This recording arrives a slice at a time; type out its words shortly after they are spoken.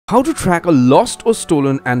How to track a lost or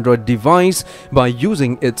stolen Android device by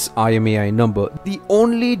using its IMEI number. The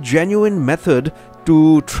only genuine method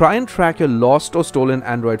to try and track your lost or stolen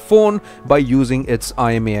Android phone by using its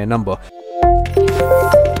IMEI number.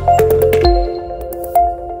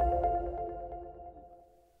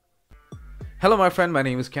 Hello my friend, my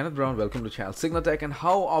name is Kenneth Brown. Welcome to channel CygnaTech. And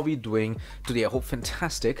how are we doing today? I hope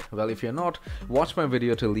fantastic. Well, if you're not, watch my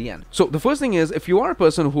video till the end. So the first thing is, if you are a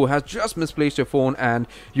person who has just misplaced your phone and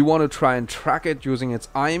you want to try and track it using its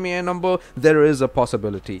IMEI number, there is a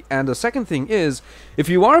possibility. And the second thing is, if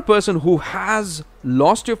you are a person who has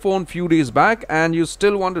lost your phone few days back and you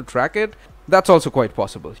still want to track it, that's also quite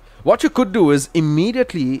possible. What you could do is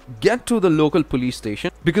immediately get to the local police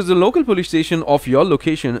station, because the local police station of your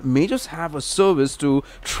location may just have a service to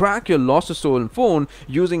track your lost or stolen phone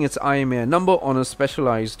using its IMEI number on a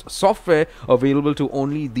specialized software available to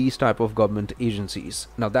only these type of government agencies.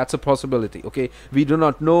 Now that's a possibility, okay? We do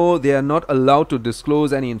not know, they are not allowed to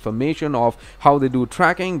disclose any information of how they do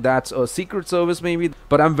tracking. That's a secret service maybe,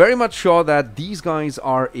 but I'm very much sure that these guys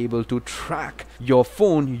are able to track your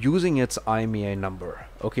phone using its IMEI number.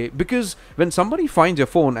 Okay, because when somebody finds your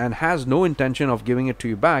phone and has no intention of giving it to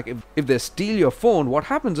you back, if they steal your phone, what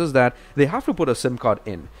happens is that they have to put a SIM card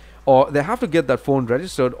in, or they have to get that phone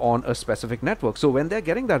registered on a specific network. So when they're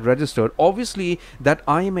getting that registered, obviously that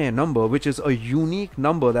IMEI number, which is a unique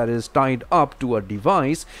number that is tied up to a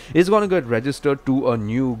device, is going to get registered to a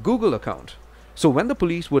new Google account. So when the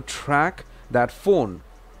police would track that phone,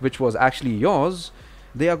 which was actually yours,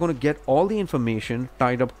 they are going to get all the information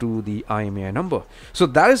tied up to the IMEI number. So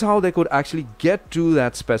that is how they could actually get to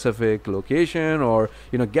that specific location, or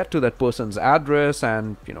get to that person's address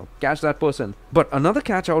and catch that person. But another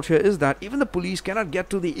catch out here is that even the police cannot get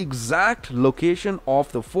to the exact location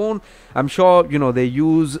of the phone. I'm sure they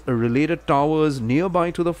use related towers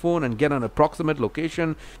nearby to the phone and get an approximate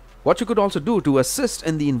location. What you could also do to assist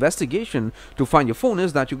in the investigation to find your phone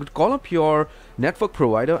is that you could call up your network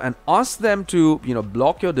provider and ask them to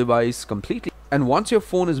block your device completely. And once your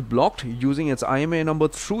phone is blocked using its IMEI number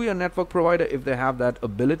through your network provider, if they have that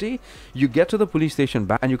ability, you get to the police station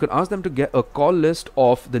back and you can ask them to get a call list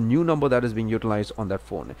of the new number that is being utilized on that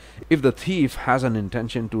phone. If the thief has an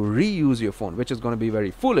intention to reuse your phone, which is going to be very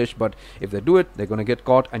foolish, but if they do it, they're going to get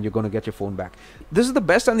caught and you're going to get your phone back. This is the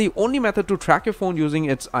best and the only method to track your phone using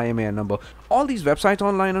its IMEI number. All these websites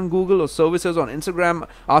online on Google or services on Instagram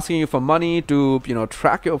asking you for money to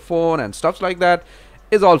track your phone and stuff like that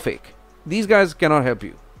is all fake. These guys cannot help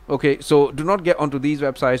you. Okay, so do not get onto these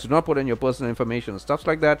websites, do not put in your personal information, stuff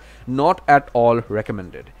like that. Not at all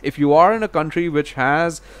recommended. If you are in a country which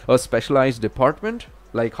has a specialized department,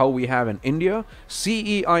 like how we have in India,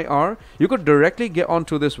 CEIR, you could directly get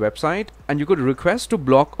onto this website and you could request to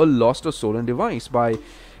block a lost or stolen device by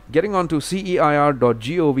getting onto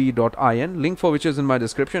ceir.gov.in, link for which is in my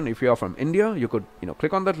description. If you are from India, you could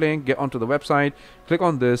click on that link, get onto the website, click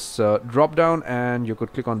on this drop down, and you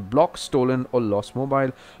could click on block stolen or lost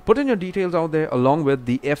mobile. Put in your details out there along with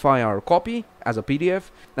the FIR copy as a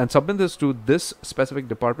PDF and submit this to this specific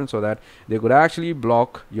department so that they could actually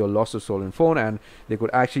block your lost or stolen phone and they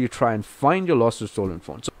could actually try and find your lost or stolen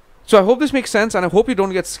phone. So I hope this makes sense, and I hope you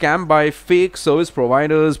don't get scammed by fake service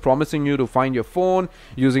providers promising you to find your phone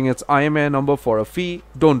using its IMEI number for a fee.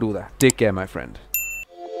 Don't do that. Take care, my friend.